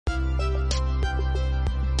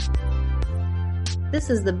This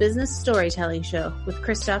is the Business Storytelling Show with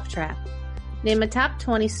Christoph Trapp. Name a top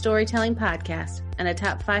 20 storytelling podcast and a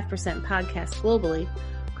top 5% podcast globally.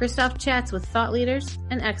 Christoph chats with thought leaders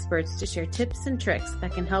and experts to share tips and tricks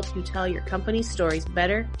that can help you tell your company's stories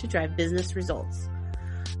better to drive business results.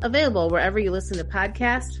 Available wherever you listen to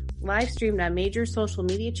podcasts, live streamed on major social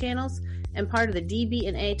media channels, and part of the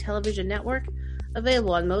DB&A television network,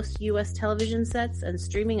 available on most U.S. television sets and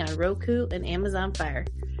streaming on Roku and Amazon Fire.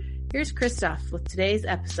 Here's Christoph with today's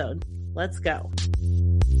episode. Let's go.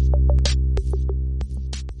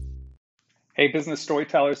 Hey, business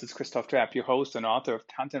storytellers, it's Christoph Trapp, your host and author of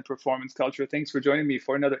Content Performance Culture. Thanks for joining me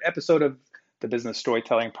for another episode of the Business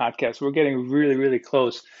Storytelling Podcast. We're getting really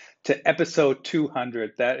close to episode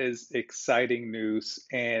 200. That is exciting news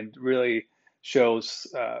and really shows,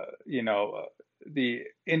 the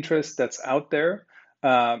interest that's out there.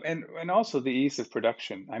 And also the ease of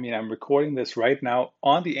production. I mean, I'm recording this right now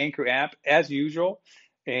on the Anchor app as usual.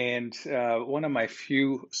 And one of my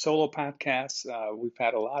few solo podcasts. We've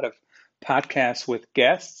had a lot of podcasts with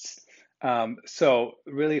guests. So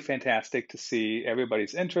really fantastic to see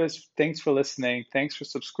everybody's interest. Thanks for listening. Thanks for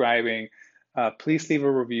subscribing. Please leave a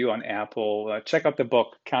review on Apple. Check out the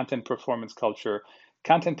book, Content Performance Culture.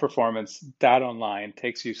 Contentperformance.online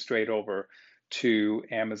takes you straight over to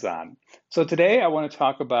Amazon. So today I want to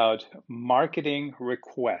talk about marketing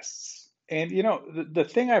requests. And the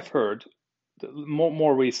thing I've heard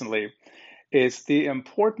more recently is the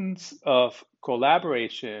importance of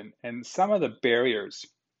collaboration and some of the barriers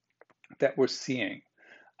that we're seeing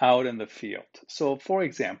out in the field. So for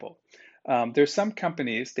example, there's some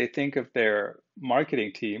companies, they think of their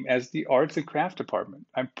marketing team as the arts and craft department.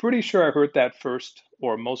 I'm pretty sure I heard that first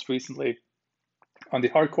or most recently on the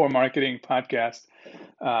Hardcore Marketing podcast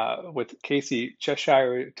with Casey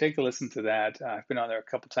Cheshire. Take a listen to that. I've been on there a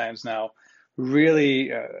couple times now.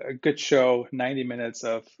 Really a good show, 90 minutes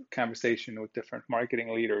of conversation with different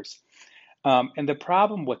marketing leaders. And the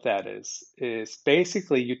problem with that is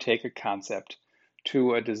basically you take a concept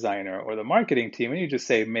to a designer or the marketing team and you just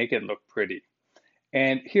say, make it look pretty.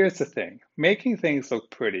 And here's the thing, making things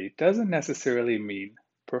look pretty doesn't necessarily mean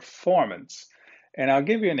performance. And I'll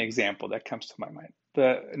give you an example that comes to my mind.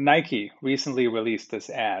 The Nike recently released this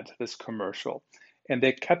ad, this commercial, and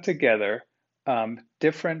they cut together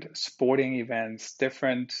different sporting events,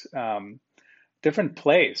 different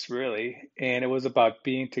plays, really. And it was about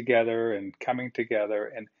being together and coming together.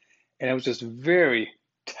 And it was just very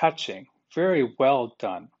touching, very well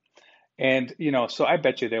done. And, so I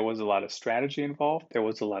bet you there was a lot of strategy involved. There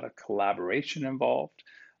was a lot of collaboration involved.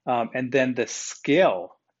 And then the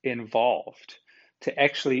skill involved to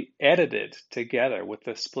actually edit it together with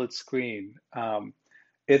the split screen.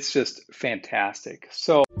 It's just fantastic.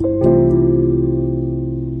 So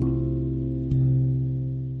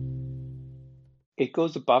it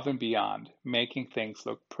goes above and beyond making things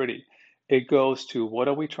look pretty. It goes to what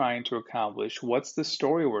are we trying to accomplish? What's the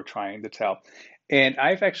story we're trying to tell? And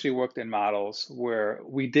I've actually worked in models where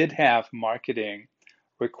we did have marketing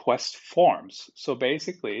request forms. So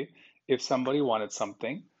basically, if somebody wanted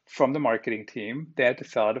something from the marketing team, they had to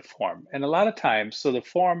fill out a form. And a lot of times, so the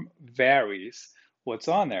form varies what's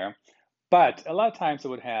on there, but a lot of times it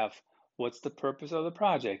would have what's the purpose of the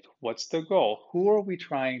project? What's the goal? Who are we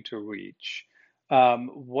trying to reach?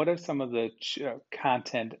 What are some of the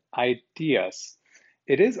content ideas?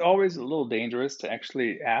 It is always a little dangerous to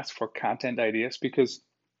actually ask for content ideas because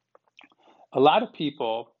a lot of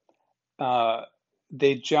people,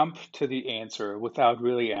 they jump to the answer without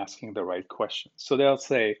really asking the right questions. So they'll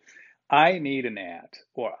say, I need an ad,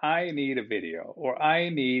 or I need a video, or I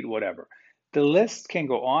need whatever. The list can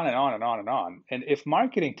go on and on and on and on. And if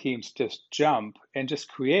marketing teams just jump and just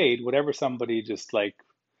create whatever somebody just like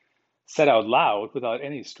said out loud without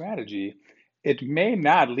any strategy, it may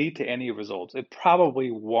not lead to any results. It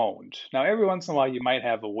probably won't. Now, every once in a while, you might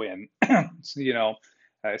have a win,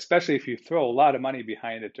 especially if you throw a lot of money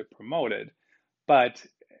behind it to promote it. But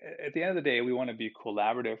at the end of the day, we want to be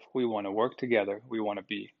collaborative. We want to work together. We want to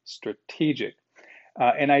be strategic.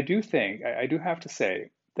 And I do have to say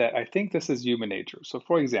that I think this is human nature. So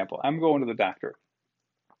for example, I'm going to the doctor.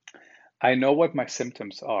 I know what my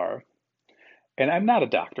symptoms are, and I'm not a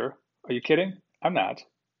doctor. Are you kidding? I'm not.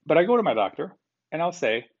 But I go to my doctor and I'll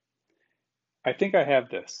say, I think I have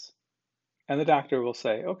this. And the doctor will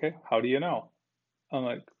say, okay, how do you know? I'm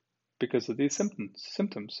like, because of these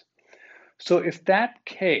symptoms. So if that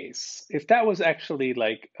was actually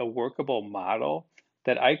like a workable model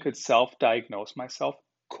that I could self-diagnose myself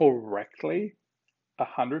correctly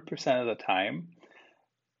 100% of the time,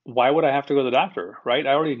 why would I have to go to the doctor, right?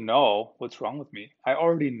 I already know what's wrong with me. I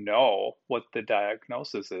already know what the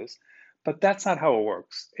diagnosis is. but that's not how it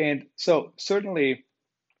works. And so certainly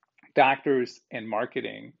doctors and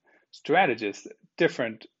marketing strategists,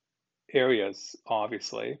 different areas,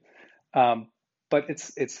 obviously, um, but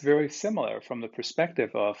it's very similar from the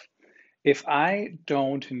perspective of if I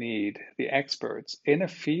don't need the experts in a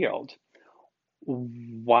field,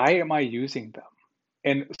 why am I using them?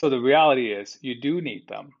 And so the reality is you do need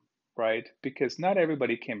them, right? Because not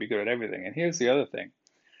everybody can be good at everything. And here's the other thing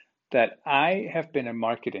that I have been in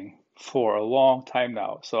marketing for a long time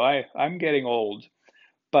now. So I'm getting old,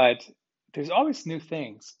 but there's always new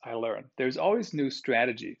things I learn. There's always new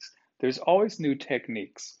strategies. There's always new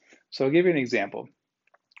techniques. So I'll give you an example.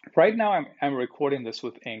 Right now, I'm recording this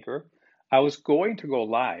with Anchor. I was going to go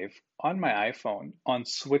live on my iPhone on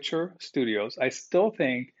Switcher Studios. I still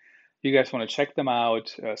think you guys want to check them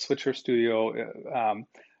out. Switcher Studio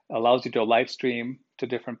allows you to live stream to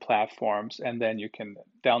different platforms, and then you can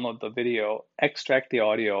download the video, extract the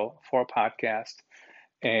audio for a podcast,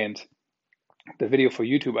 and the video for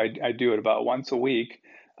YouTube. I do it about once a week.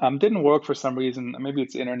 Didn't work for some reason. Maybe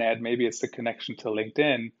it's internet, maybe it's the connection to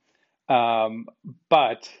LinkedIn.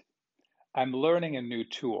 But I'm learning a new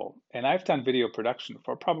tool, and I've done video production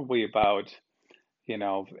for probably about,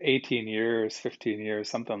 18 years, 15 years,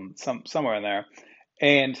 somewhere in there.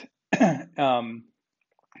 And um,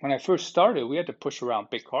 when I first started, we had to push around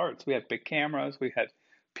big cards. We had big cameras. We had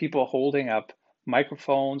people holding up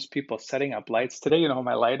microphones, people setting up lights. Today, you know how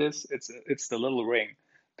my light is? It's the little ring,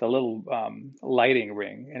 the little lighting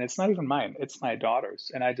ring, and it's not even mine. It's my daughter's,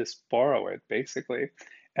 and I just borrow it basically.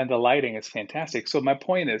 And the lighting is fantastic. So my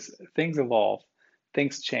point is, things evolve,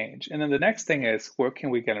 things change, and then the next thing is, where can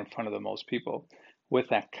we get in front of the most people with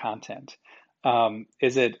that content?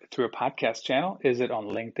 Is it through a podcast channel? Is it on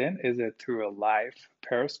LinkedIn? Is it through a live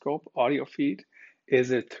Periscope audio feed?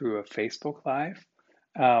 Is it through a Facebook Live?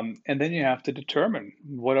 And then you have to determine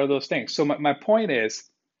what are those things. So my point is,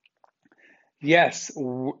 yes,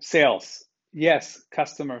 sales, yes,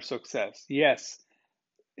 customer success, yes,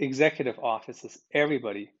 executive offices,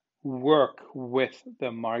 everybody work with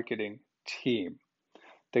the marketing team.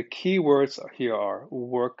 The key words here are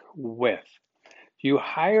work with. You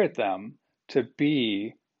hired them to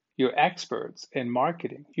be your experts in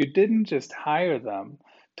marketing. You didn't just hire them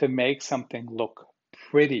to make something look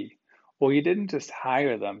pretty, or you didn't just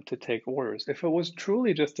hire them to take orders. If it was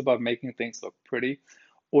truly just about making things look pretty,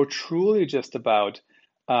 or truly just about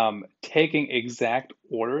taking exact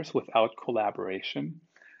orders without collaboration,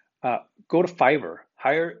 uh, go to Fiverr,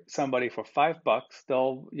 hire somebody for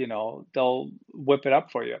 $5. They'll whip it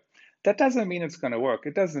up for you. That doesn't mean it's going to work.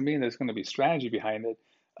 It doesn't mean there's going to be strategy behind it,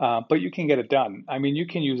 but you can get it done. I mean, you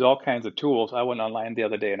can use all kinds of tools. I went online the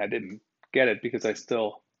other day and I didn't get it because I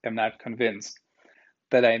still am not convinced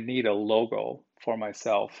that I need a logo for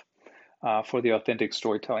myself for the Authentic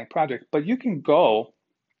Storytelling Project. But you can go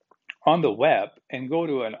on the web and go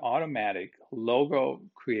to an automatic logo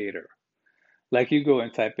creator. Like you go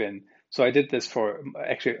and type in, so I did this for,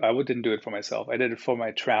 actually, I didn't do it for myself. I did it for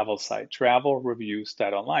my travel site,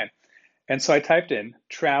 travelreviews.online. And so I typed in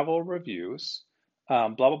travel reviews, blah,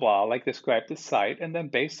 blah, blah, like describe the site. And then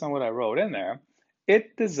based on what I wrote in there,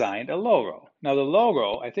 it designed a logo. Now the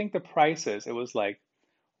logo, I think the prices, it was like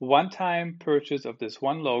one-time purchase of this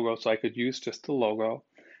one logo, so I could use just the logo.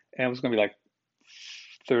 And it was going to be like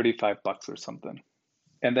 $35 or something.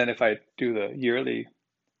 And then if I do the yearly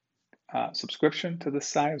subscription to the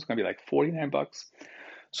site, it's going to be like $49.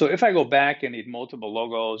 So if I go back and need multiple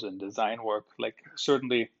logos and design work, like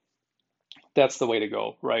certainly that's the way to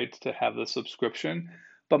go, right? To have the subscription.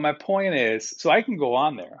 But my point is, so I can go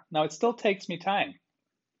on there. Now it still takes me time.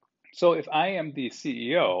 So if I am the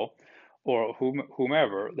CEO or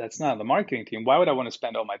whomever that's not on the marketing team, why would I want to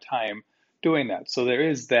spend all my time doing that? So there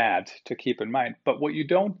is that to keep in mind. But what you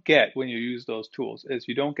don't get when you use those tools is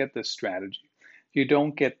you don't get the strategy. You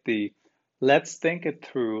don't get the let's think it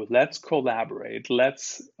through, let's collaborate,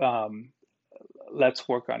 let's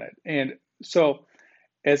work on it. And so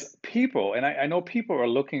as people, and I know people are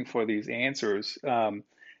looking for these answers,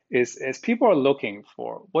 is as people are looking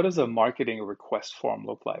for what does a marketing request form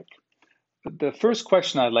look like? The first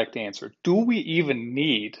question I'd like to answer, do we even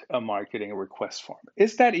need a marketing request form?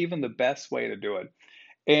 Is that even the best way to do it?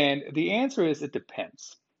 And the answer is it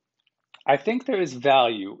depends. I think there is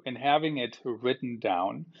value in having it written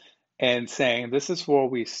down and saying this is where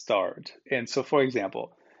we start. And so, for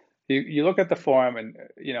example, you look at the form and,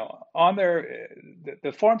 on there,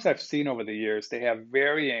 the forms I've seen over the years, they have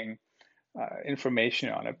varying information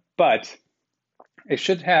on it, but it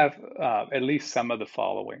should have at least some of the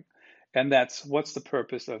following. And that's what's the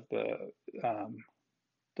purpose of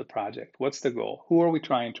the project? What's the goal? Who are we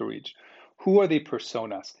trying to reach? Who are the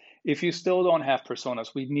personas? If you still don't have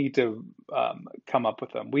personas, we need to come up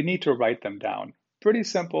with them. We need to write them down. Pretty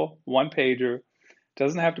simple, one pager.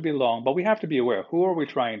 Doesn't have to be long, but we have to be aware. Who are we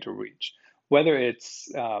trying to reach? Whether it's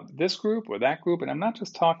this group or that group, and I'm not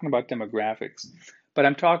just talking about demographics, but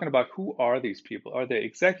I'm talking about who are these people? Are they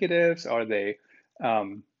executives? Are they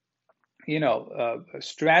um,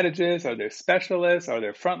 strategists? Are they specialists? Are they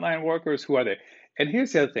frontline workers? Who are they? And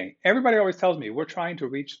here's the other thing. Everybody always tells me we're trying to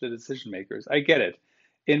reach the decision makers. I get it.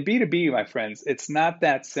 In B2B, my friends, it's not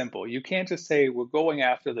that simple. You can't just say we're going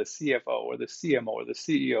after the CFO or the CMO or the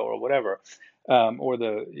CEO or whatever, or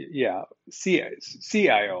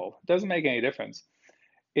CIO. It doesn't make any difference.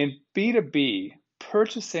 In B2B,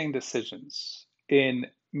 purchasing decisions in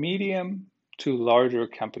medium to larger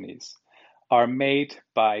companies are made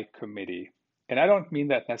by committee. And I don't mean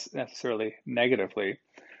that necessarily negatively,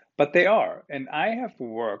 but they are. And I have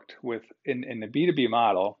worked with, in the B2B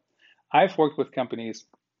model, I've worked with companies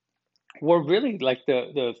where really like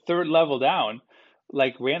the third level down,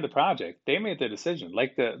 like ran the project. They made the decision.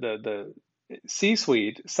 Like the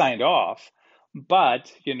C-suite signed off,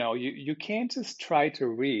 but you can't just try to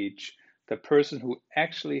reach the person who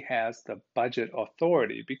actually has the budget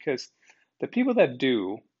authority, because the people that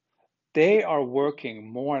do, they are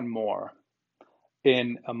working more and more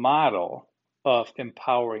in a model of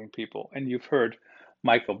empowering people. And you've heard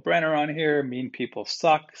Michael Brenner on here, mean people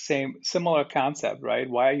suck, similar concept, right?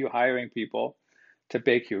 Why are you hiring people to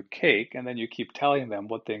bake your cake and then you keep telling them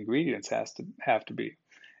what the ingredients have to be?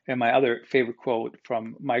 And my other favorite quote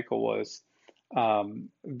from Michael was,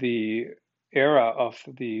 the era of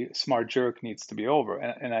the smart jerk needs to be over.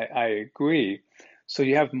 And I agree. So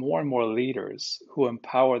you have more and more leaders who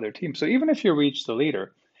empower their team. So even if you reach the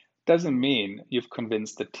leader, doesn't mean you've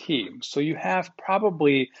convinced the team. So you have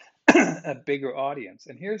probably a bigger audience.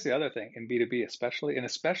 And here's the other thing in B2B, especially, and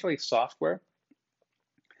especially software,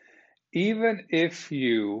 even if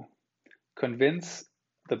you convince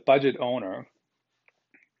the budget owner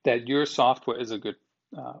that your software is a good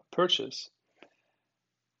purchase,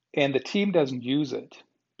 and the team doesn't use it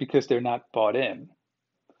because they're not bought in,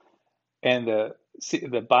 and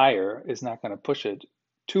the buyer is not going to push it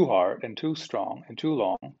too hard and too strong and too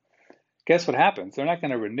long, guess what happens? They're not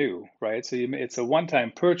going to renew, right? So it's a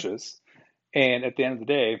one-time purchase, and at the end of the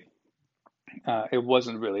day, it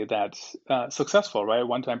wasn't really that successful, right?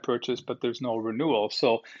 One-time purchase, but there's no renewal.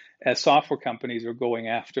 So as software companies are going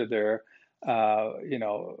after their,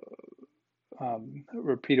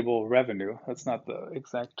 repeatable revenue, that's not the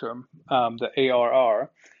exact term, the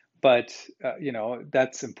ARR, but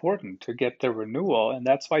that's important to get the renewal, and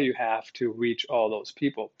that's why you have to reach all those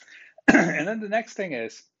people. And then the next thing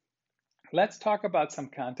is, let's talk about some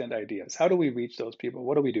content ideas. How do we reach those people?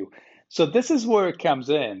 What do we do? So this is where it comes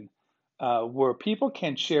in, where people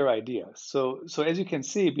can share ideas. So as you can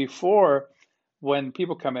see, before, when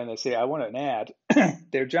people come in, they say, I want an ad,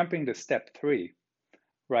 they're jumping to step 3,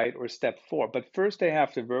 right? Or step 4. But first they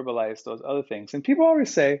have to verbalize those other things. And people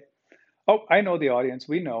always say, oh, I know the audience.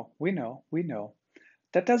 We know.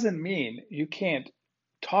 That doesn't mean you can't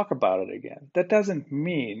talk about it again. That doesn't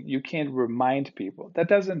mean you can't remind people. That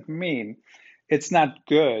doesn't mean it's not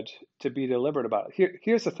good to be deliberate about it.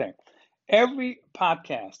 Here's the thing. Every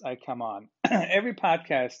podcast I come on, every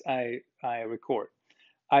podcast I record,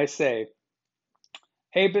 I say,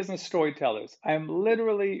 hey, business storytellers, I'm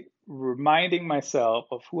literally reminding myself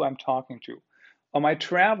of who I'm talking to. On my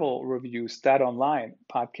travel reviews.online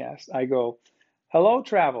podcast, I go, hello,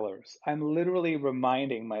 travelers. I'm literally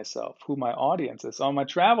reminding myself who my audience is. On my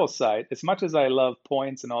travel site, as much as I love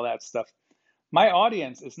points and all that stuff, my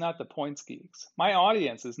audience is not the points geeks. My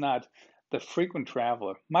audience is not the frequent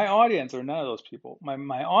traveler. My audience are none of those people.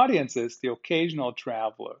 My audience is the occasional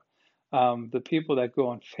traveler, the people that go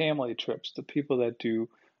on family trips, the people that do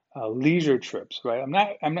leisure trips, right? I'm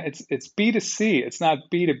not. It's B2C. It's not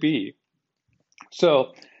B2B.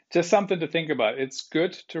 So just something to think about. It's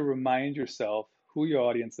good to remind yourself who your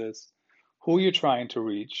audience is, who you're trying to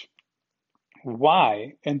reach,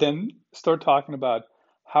 why, and then start talking about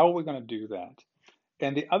how we're going to do that.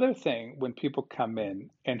 And the other thing, when people come in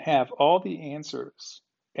and have all the answers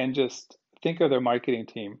and just think of their marketing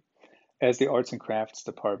team as the arts and crafts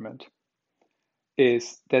department,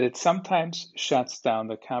 is that it sometimes shuts down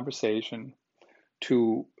the conversation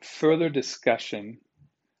to further discussion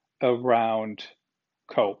around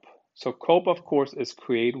COPE. So COPE, of course, is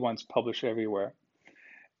create once, publish everywhere.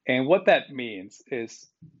 And what that means is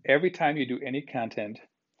every time you do any content,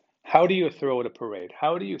 how do you throw it a parade?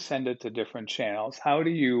 How do you send it to different channels? How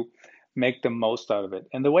do you make the most out of it?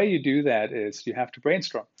 And the way you do that is you have to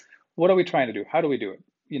brainstorm. What are we trying to do? How do we do it?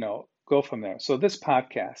 Go from there. So this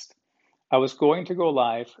podcast, I was going to go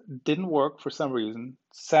live, didn't work for some reason.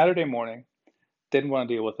 Saturday morning, didn't want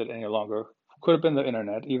to deal with it any longer. Could have been the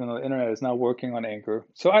internet, even though the internet is now working on Anchor.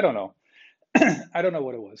 So I don't know. I don't know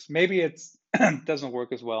what it was. Maybe it doesn't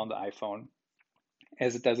work as well on the iPhone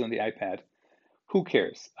as it does on the iPad. Who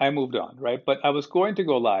cares? I moved on, right? But I was going to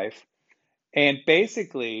go live, and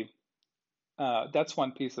basically, that's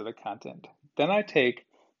one piece of the content. Then I take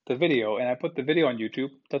the video and I put the video on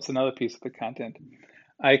YouTube. That's another piece of the content.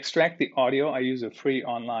 I extract the audio. I use a free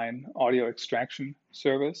online audio extraction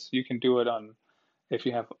service. You can do it on, if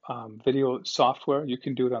you have video software, you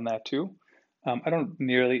can do it on that too. I don't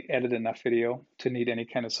nearly edit enough video to need any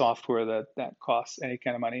kind of software that costs any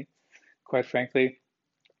kind of money, quite frankly.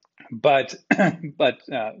 But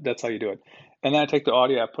that's how you do it. And then I take the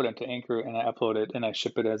audio, I put it into Anchor, and I upload it, and I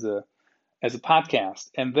ship it as a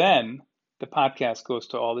podcast. And then the podcast goes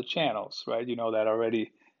to all the channels, right? You know that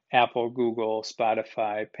already. Apple, Google,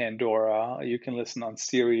 Spotify, Pandora. You can listen on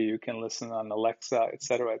Siri, you can listen on Alexa, et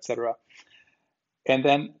cetera, et cetera. And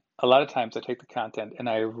then a lot of times I take the content and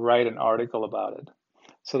I write an article about it.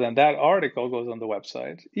 So then that article goes on the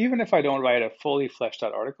website. Even if I don't write a fully fleshed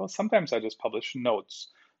out article, sometimes I just publish notes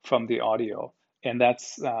from the audio. And that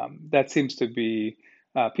seems to be,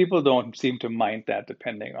 people don't seem to mind that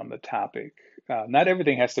depending on the topic. Not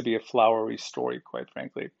everything has to be a flowery story, quite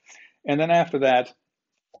frankly. And then after that,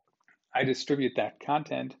 I distribute that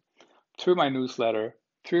content through my newsletter,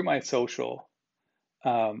 through my social,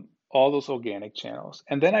 all those organic channels.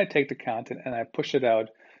 And then I take the content and I push it out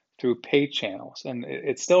through paid channels. And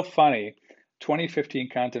it's still funny. 2015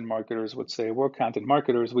 content marketers would say, we're content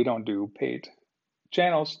marketers, we don't do paid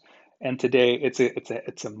channels. And today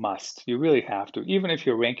it's a must. You really have to. Even if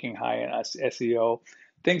you're ranking high in SEO,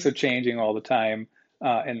 things are changing all the time.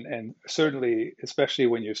 And certainly, especially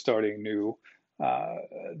when you're starting new,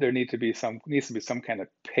 there needs to be some kind of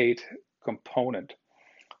paid component.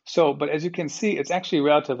 So, but as you can see, it's actually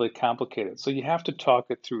relatively complicated. So you have to talk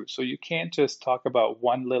it through. So you can't just talk about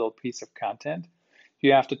one little piece of content.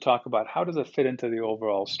 You have to talk about how does it fit into the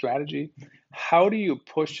overall strategy? How do you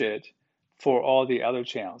push it for all the other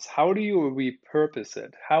channels? How do you repurpose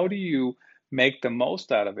it? How do you make the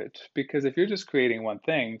most out of it? Because if you're just creating one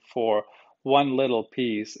thing for one little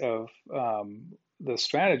piece of the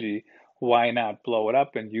strategy, why not blow it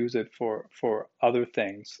up and use it for other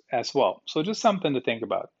things as well? So just something to think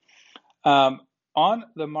about. On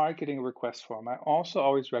the marketing request form, I also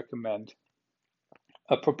always recommend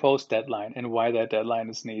a proposed deadline and why that deadline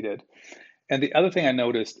is needed. And the other thing I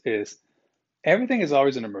noticed is everything is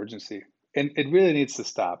always an emergency, and it really needs to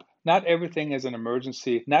stop. Not everything is an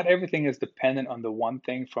emergency. Not everything is dependent on the one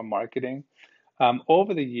thing from marketing.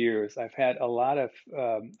 Over the years, I've had a lot of,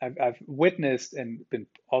 I've witnessed and been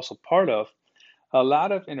also part of a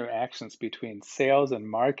lot of interactions between sales and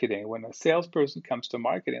marketing. When a salesperson comes to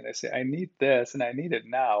marketing, they say, I need this and I need it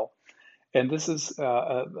now. And this is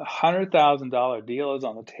a $100,000 deal is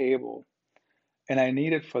on the table and I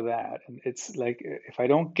need it for that. And it's like, if I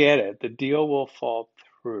don't get it, the deal will fall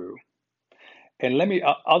through. And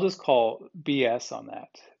I'll just call BS on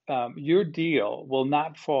that. Your deal will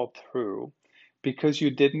not fall through because you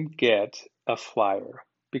didn't get a flyer,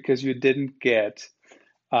 because you didn't get,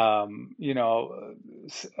 the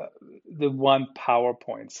one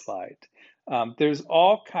PowerPoint slide. There's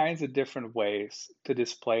all kinds of different ways to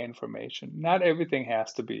display information. Not everything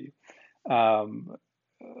has to be, um,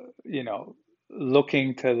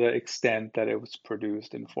 looking to the extent that it was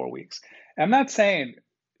produced in 4 weeks. I'm not saying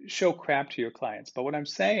show crap to your clients, but what I'm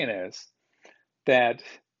saying is that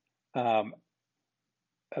um,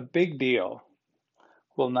 a big deal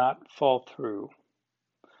will not fall through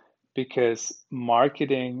because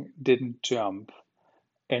marketing didn't jump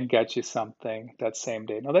and get you something that same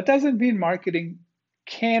day. Now, that doesn't mean marketing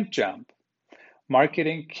can't jump.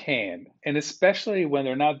 Marketing can, and especially when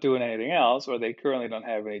they're not doing anything else or they currently don't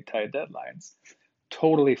have any tight deadlines,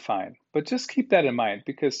 totally fine. But just keep that in mind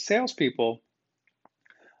because salespeople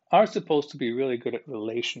are supposed to be really good at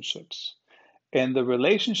relationships. And the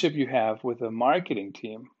relationship you have with a marketing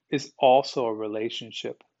team is also a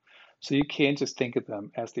relationship. So you can't just think of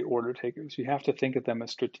them as the order takers. You have to think of them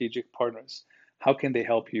as strategic partners. How can they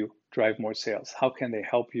help you drive more sales? How can they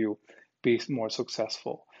help you be more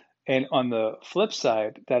successful? And on the flip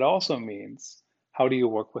side, that also means how do you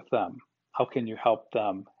work with them? How can you help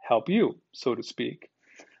them help you, so to speak?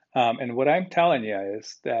 And what I'm telling you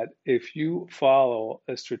is that if you follow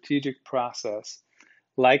a strategic process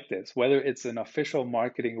like this, whether it's an official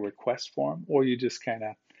marketing request form or you just kind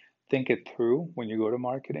of think it through when you go to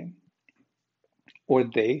marketing, or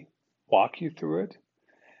they walk you through it,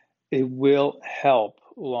 it will help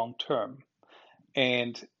long term.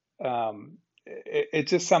 And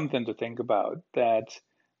it's just something to think about that,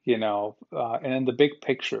 and in the big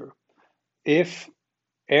picture, if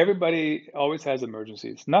everybody always has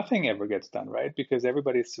emergencies, nothing ever gets done, right? Because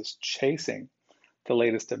everybody's just chasing the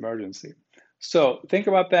latest emergency. So think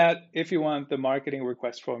about that. If you want the marketing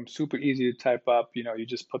request form, super easy to type up, you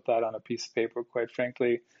just put that on a piece of paper, quite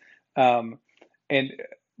frankly. And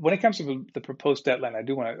when it comes to the proposed deadline, I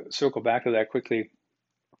do want to circle back to that quickly.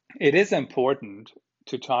 It is important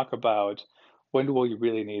to talk about when will you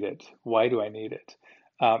really need it? Why do I need it?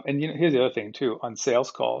 And here's the other thing too, on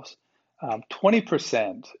sales calls,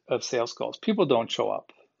 20% of sales calls, people don't show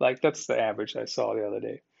up. Like that's the average I saw the other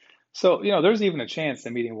day. So, there's even a chance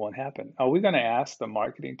the meeting won't happen. Are we going to ask the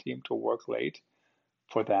marketing team to work late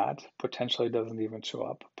for that? Potentially doesn't even show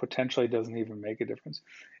up, potentially doesn't even make a difference.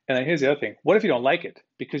 And then here's the other thing. What if you don't like it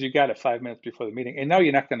because you got it 5 minutes before the meeting and now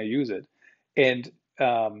you're not going to use it? And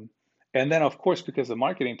then, of course, because the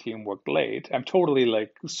marketing team worked late, I'm totally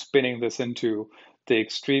like spinning this into the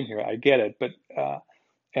extreme here. I get it. But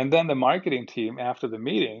and then the marketing team after the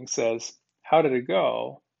meeting says, how did it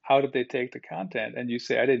go? How did they take the content? And you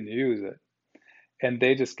say, I didn't use it. And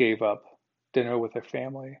they just gave up dinner with their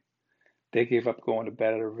family. They gave up going to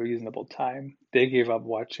bed at a reasonable time. They gave up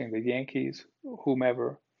watching the Yankees,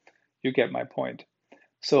 whomever. You get my point.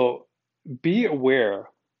 So be aware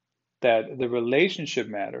that the relationship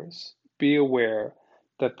matters. Be aware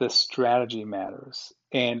that the strategy matters.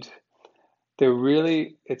 And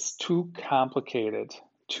it's too complicated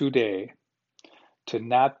today to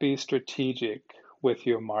not be strategic with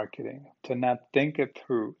your marketing, to not think it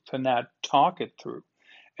through, to not talk it through.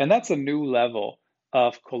 And that's a new level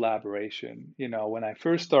of collaboration. When I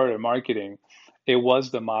first started marketing, it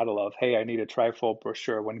was the model of, hey, I need a trifold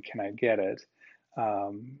brochure. When can I get it?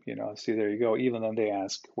 See, there you go. Even then they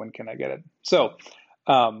ask, when can I get it? So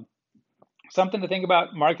something to think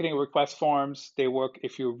about, marketing request forms. They work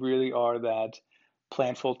if you really are that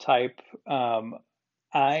planful type.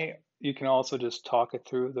 You can also just talk it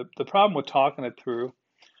through. The problem with talking it through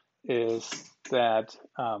is that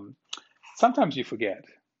sometimes you forget,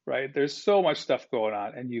 right? There's so much stuff going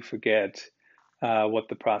on and you forget what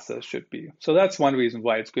the process should be. So that's one reason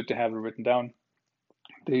why it's good to have it written down.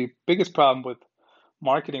 The biggest problem with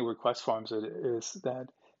marketing request forms is that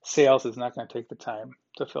sales is not going to take the time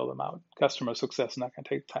to fill them out. Customer success is not going to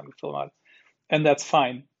take the time to fill them out. And that's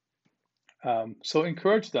fine. So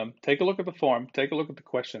encourage them. Take a look at the form. Take a look at the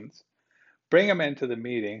questions. Bring them into the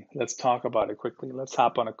meeting. Let's talk about it quickly. Let's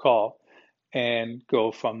hop on a call and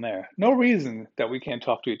go from there. No reason that we can't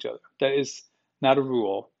talk to each other. That is not a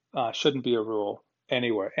rule. Shouldn't be a rule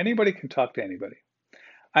anywhere. Anybody can talk to anybody.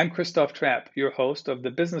 I'm Christoph Trapp, your host of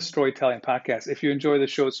the Business Storytelling Podcast. If you enjoy the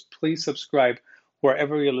shows, please subscribe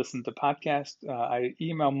wherever you listen to podcasts. I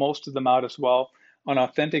email most of them out as well on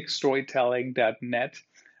authenticstorytelling.net.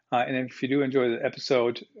 And if you do enjoy the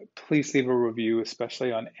episode, please leave a review,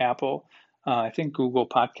 especially on Apple. I think Google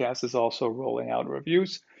Podcasts is also rolling out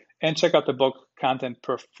reviews. And check out the book, Content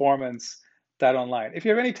Performance, online. If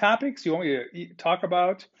you have any topics you want me to talk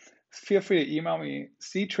about, feel free to email me,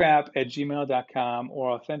 ctrapp@gmail.com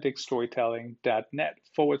or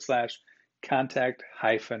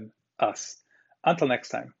authenticstorytelling.net/contact-us. Until next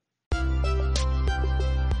time.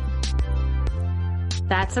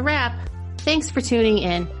 That's a wrap. Thanks for tuning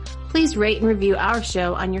in. Please rate and review our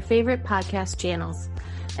show on your favorite podcast channels.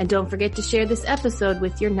 And don't forget to share this episode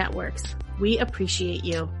with your networks. We appreciate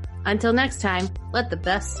you. Until next time, let the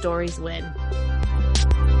best stories win.